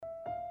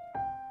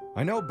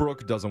I know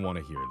Brooke doesn't want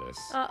to hear this.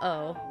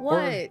 Uh-oh.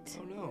 What?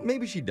 Oh, no.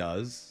 Maybe she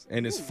does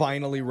and is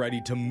finally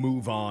ready to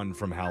move on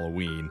from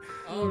Halloween.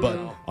 But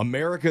no.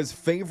 America's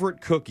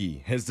favorite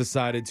cookie has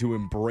decided to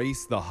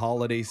embrace the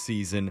holiday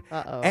season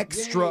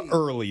extra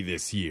early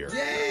this year.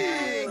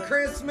 Yay!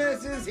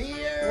 Christmas is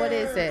here! What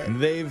is it?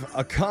 They've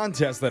a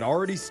contest that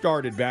already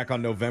started back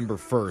on November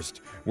 1st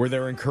where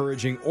they're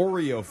encouraging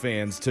Oreo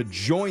fans to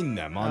join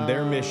them on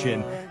their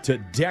mission to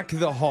deck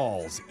the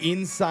halls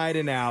inside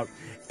and out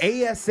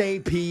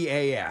ASAP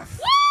AF.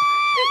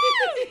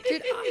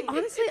 Dude,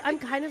 honestly, I'm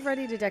kind of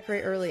ready to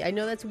decorate early. I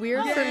know that's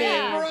weird for me.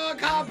 Brooke,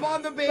 hop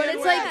on the bandwagon. But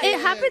it's like, it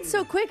happens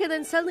so quick, and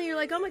then suddenly you're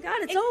like, oh my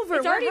God, it's over.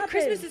 It's What already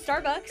happened? Christmas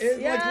at Starbucks.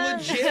 It's like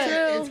legit.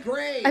 True. It's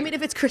great. I mean,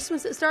 if it's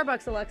Christmas at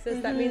Starbucks,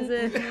 Alexis, that means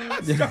that...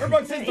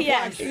 Starbucks is the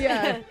Yes. flagship.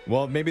 Yeah.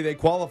 Well, maybe they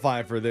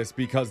qualify for this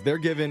because they're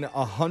giving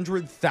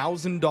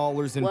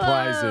 $100,000 in Whoa.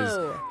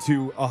 prizes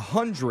to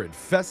 100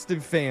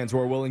 festive fans who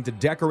are willing to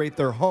decorate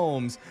their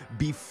homes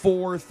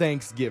before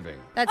Thanksgiving.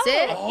 That's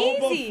it? Oh,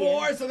 Easy.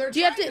 before, so they're Do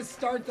you have trying to to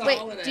start the wait?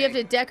 holiday. Do you have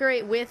to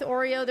decorate with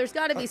Oreo? There's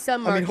got to be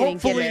some I mean, marketing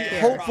hopefully, gimmick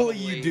here. hopefully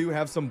Probably. you do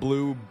have some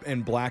blue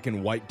and black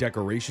and white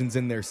decorations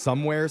in there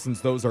somewhere,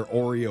 since those are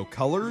Oreo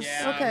colors.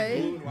 Yeah, Okay.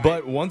 blue and white.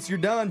 But once you're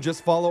done,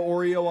 just follow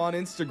Oreo on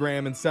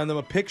Instagram and send them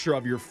a picture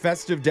of your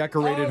festive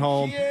decorated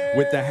home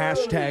with the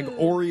hashtag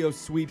Oreo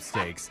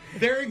sweepstakes.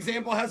 Their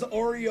example has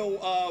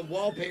Oreo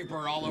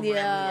wallpaper all over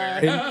Yeah.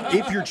 everywhere. And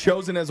if you're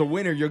chosen as a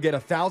winner, you'll get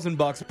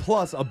 $1,000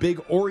 plus a big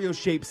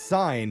Oreo-shaped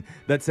sign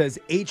that says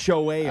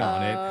HOA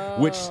on it,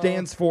 which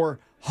stands for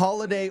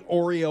Holiday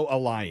Oreo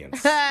Alliance.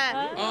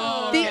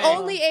 Oh, The okay.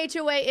 only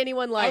HOA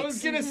anyone I likes.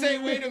 was going to say,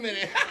 wait a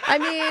minute. I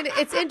mean,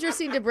 it's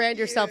interesting to brand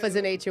yourself as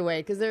an HOA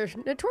because they're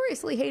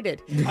notoriously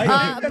hated. I think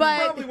that's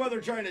but probably why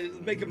they're trying to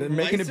make it They're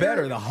making it nicer.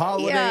 better. The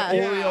Holiday Yeah.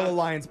 Oreo Yeah.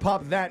 Alliance.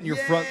 Pop that in your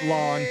front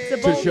lawn It's a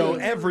to bold show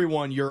move.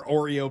 everyone your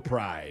Oreo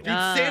pride. Dude,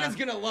 Santa's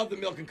going to love the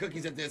milk and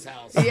cookies at this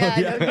house. yeah,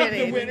 no The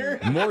kidding. winner.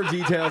 More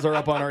details are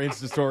up on our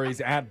Insta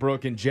stories at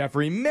Brooke and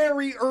Jeffrey.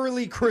 Merry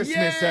early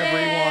Christmas, Yay!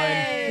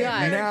 everyone. God.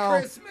 Merry Now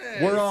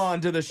Christmas. we're on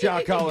to the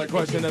shot collar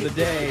question of the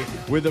day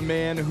with a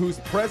man whose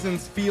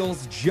presence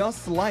feels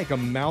just like a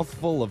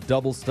mouthful of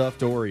double stuffed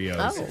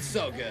Oreos. Oh.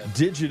 So good.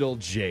 Digital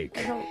Jake.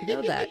 I don't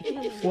know that.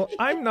 Well,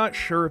 I'm not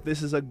sure if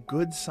this is a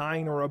good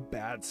sign or a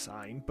bad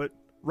sign, but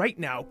right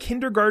now,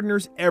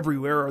 kindergartners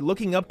everywhere are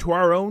looking up to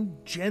our own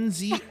Gen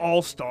Z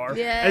All-Star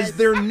Yes. as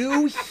their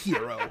new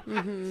hero.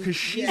 Because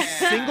she's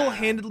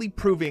single-handedly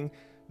proving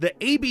the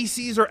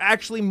ABCs are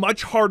actually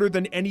much harder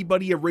than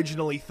anybody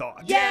originally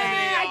thought. Yay,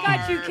 I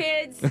got you,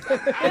 kids.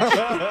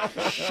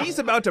 She's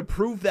about to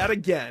prove that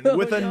again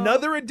with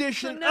another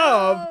edition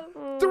of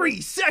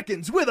 3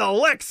 Seconds with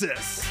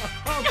Alexis.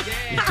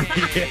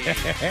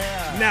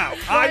 Now,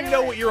 I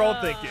know what you're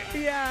all thinking.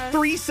 Yeah.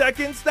 3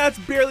 seconds? That's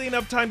barely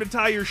enough time to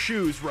tie your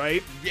shoes,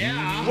 right?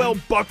 Yeah. Well,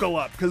 buckle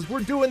up, because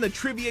we're doing the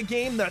trivia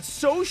game that's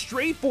so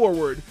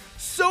straightforward,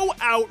 so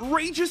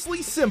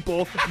outrageously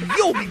simple,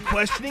 you'll be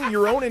questioning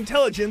your own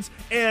intelligence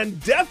and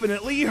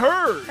definitely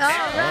hers.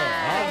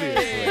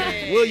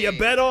 Obviously. Will you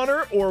bet on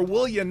her or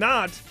will you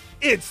not?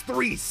 It's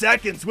 3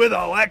 Seconds with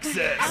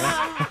Alexis.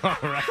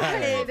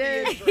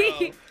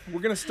 We're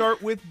going to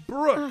start with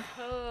Brooke.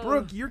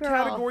 Brooke, your girl.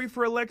 category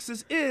for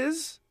Alexis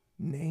is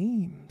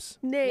names.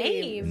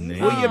 Name. Name.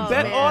 Will you Oh,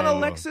 bet man. on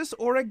Alexis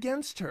or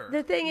against her?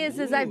 The thing is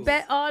I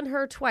bet on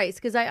her twice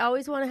because I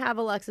always want to have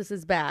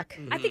Alexis's back.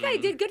 I think I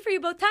did good for you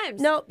both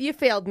times. Nope, you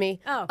failed me.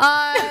 Oh.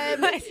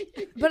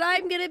 But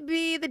I'm going to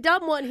be the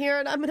dumb one here,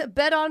 and I'm going to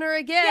bet on her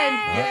again.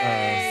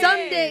 Yay!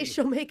 Someday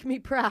she'll make me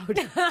proud.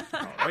 All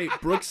right,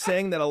 Brooke's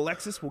saying that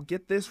Alexis will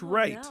get this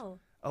right. no.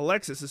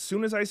 Alexis, as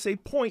soon as I say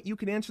point, you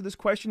can answer this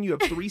question. You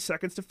have 3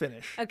 seconds to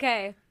finish.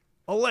 Okay.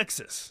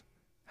 Alexis,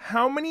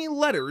 how many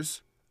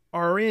letters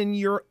are in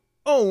your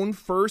own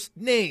first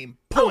name?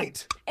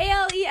 Point.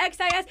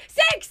 ALEXIS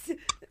 6.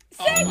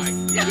 Oh my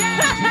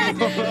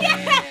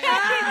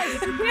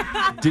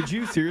God. Did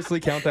you seriously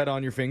count that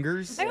on your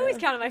fingers? I always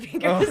count on my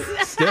fingers.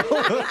 Still?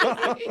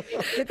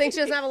 Good thing she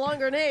doesn't have a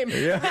longer name.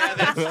 Yeah,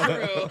 that's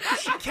true.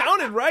 She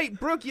counted right.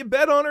 Brooke, you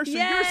bet on her, so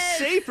Yes.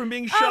 you're safe from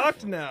being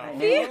shocked now.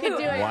 You can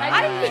do it. Wow.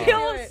 I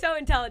feel so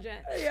intelligent.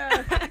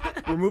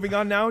 We're moving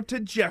on now to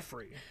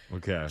Jeffrey.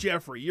 Okay.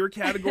 Jeffrey, your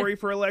category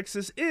for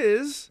Alexis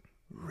is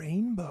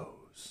rainbows.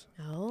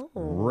 Oh.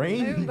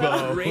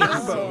 Rainbow.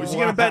 Rainbows. You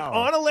gonna bet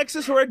on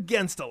Alexis or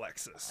against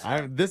Alexis?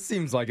 This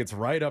seems like it's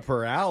right up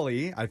her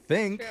alley, I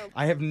think.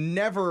 I have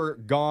never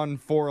gone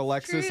for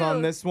Alexis True.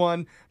 on this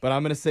one, but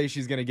I'm going to say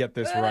she's going to get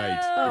this right.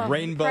 Oh,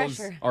 Rainbows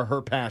pressure. are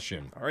her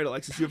passion. All right,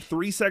 Alexis, you have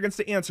 3 seconds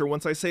to answer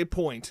once I say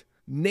point.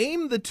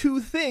 Name the 2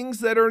 things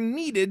that are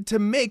needed to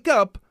make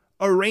up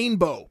a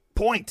rainbow.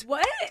 Point.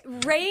 What?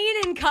 Rain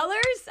and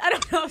colors? I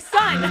don't know.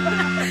 Sun.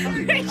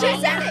 She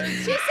said it.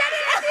 She said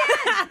it at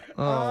the end.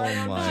 Oh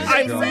my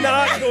I'm God.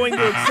 not going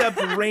to accept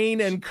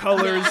rain and No,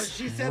 colors.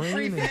 she said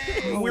three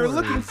things. We're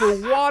looking for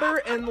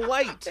water and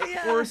light,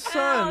 or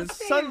sun. Oh,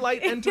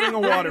 Sunlight entering a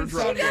water She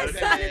got droplet.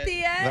 Sun at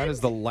the end. That is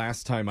the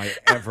last time I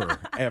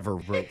ever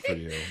wrote for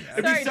you.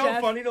 It'd Sorry, be so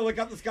Jeff. funny to look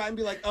up the sky and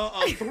be like,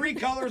 three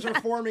colors are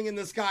forming in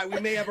the sky. We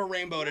may have a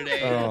rainbow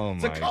today. Oh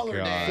It's a my color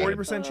God. day.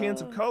 40%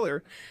 chance of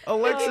color.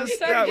 Alexis,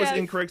 sorry, that was Jeff.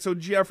 incorrect. So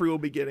Jeffrey will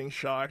be getting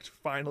shocked.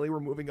 Finally, we're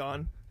moving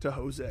on to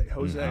Jose.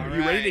 Jose, are you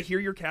ready to right. hear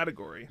your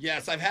category?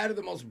 Yes, I've had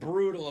the most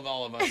brutal of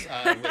all of us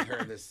with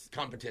her this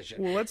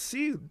competition. Well, let's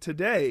see.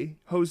 Today,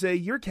 Jose,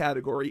 your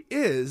category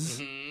is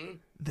Mm-hmm.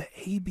 the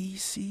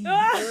ABC.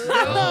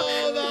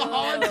 Oh, the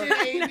haunted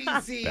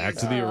ABC. Back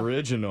to the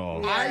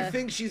original. I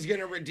think she's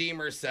gonna redeem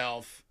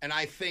herself, and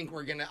I think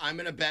I'm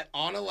gonna bet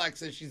on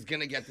Alexis. She's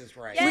gonna get this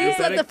right. Please let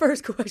betting? the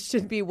first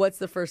question be what's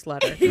the first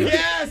letter?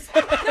 Yes.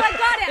 No, I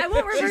got it. I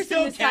won't She reverse it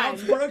still this time.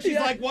 counts, Brooke. She's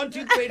like 1,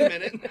 2. Wait a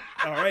minute.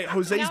 All right,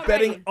 Jose's Now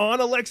betting ready. on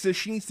Alexis.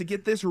 She needs to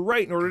get this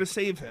right in order to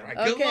save him. Good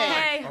Okay. luck.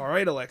 Okay. All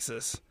right,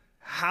 Alexis.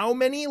 How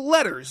many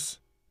letters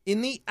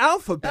in the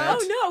alphabet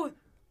Oh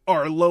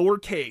are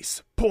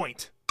lowercase?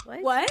 Point. no!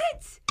 What?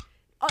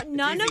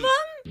 None of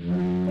easy.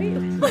 them?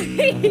 Wait. I mean,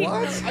 Wait,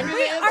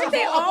 aren't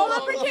they all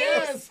uppercase?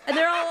 Yes. And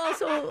they're all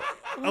also.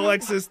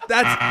 Alexis,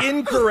 that's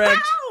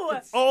incorrect.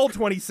 How? All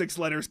 26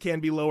 letters can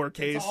be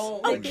lowercase.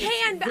 I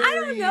can, but I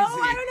don't know.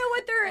 I don't know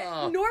what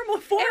their normal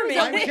form is.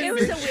 I'm It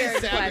was a convinced she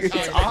weird sabotaged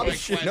question. my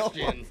Optional.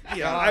 question.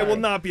 Yeah, I will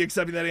not be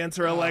accepting that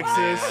answer,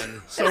 Alexis.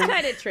 So It's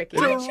kind of tricky.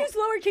 Why choose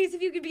lowercase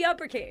if you could be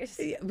uppercase?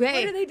 Hey, What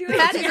are they doing?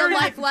 that is a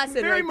life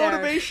lesson very right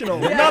there.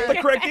 motivational. Not the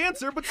correct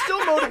answer, but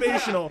still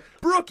motivational.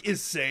 Brooke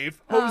is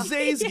safe.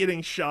 Jose's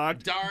getting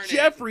shocked. Darn it.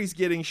 Jeffrey's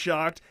getting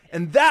shocked.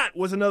 And that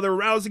was another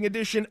rousing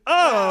edition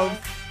of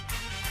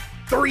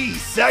 3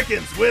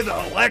 Seconds with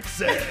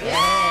Alexis.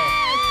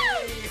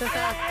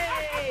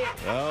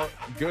 Well,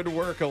 good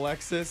work,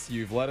 Alexis.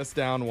 You've let us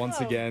down once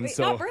Oh, again. wait,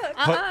 So not Brooke.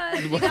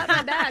 You got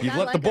my back. you've I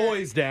let like the that.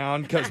 boys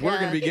down because we're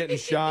going to be getting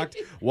shocked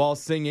while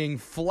singing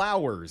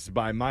Flowers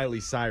by Miley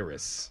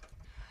Cyrus.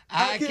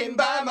 I can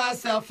buy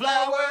myself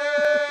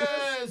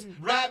flowers,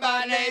 write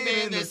my name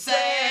in the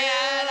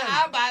sand.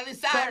 I'm Miley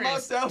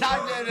Cyrus. Talk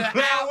to the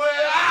Howard.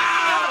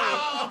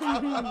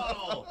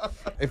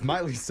 If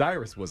Miley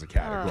Cyrus was a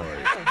category.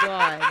 Oh,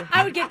 God.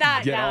 I would get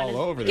that Get down. all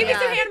over Give me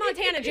that. some Hannah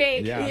Montana,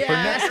 Jake. Yeah, Yeah. for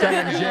next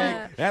time,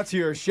 Jake, that's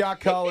your shock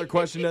collar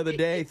question of the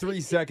day. 3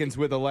 seconds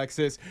with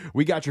Alexis.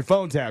 We got your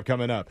phone tap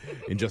coming up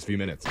in just a few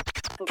minutes.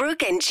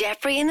 Brooke and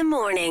Jeffrey in the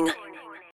morning.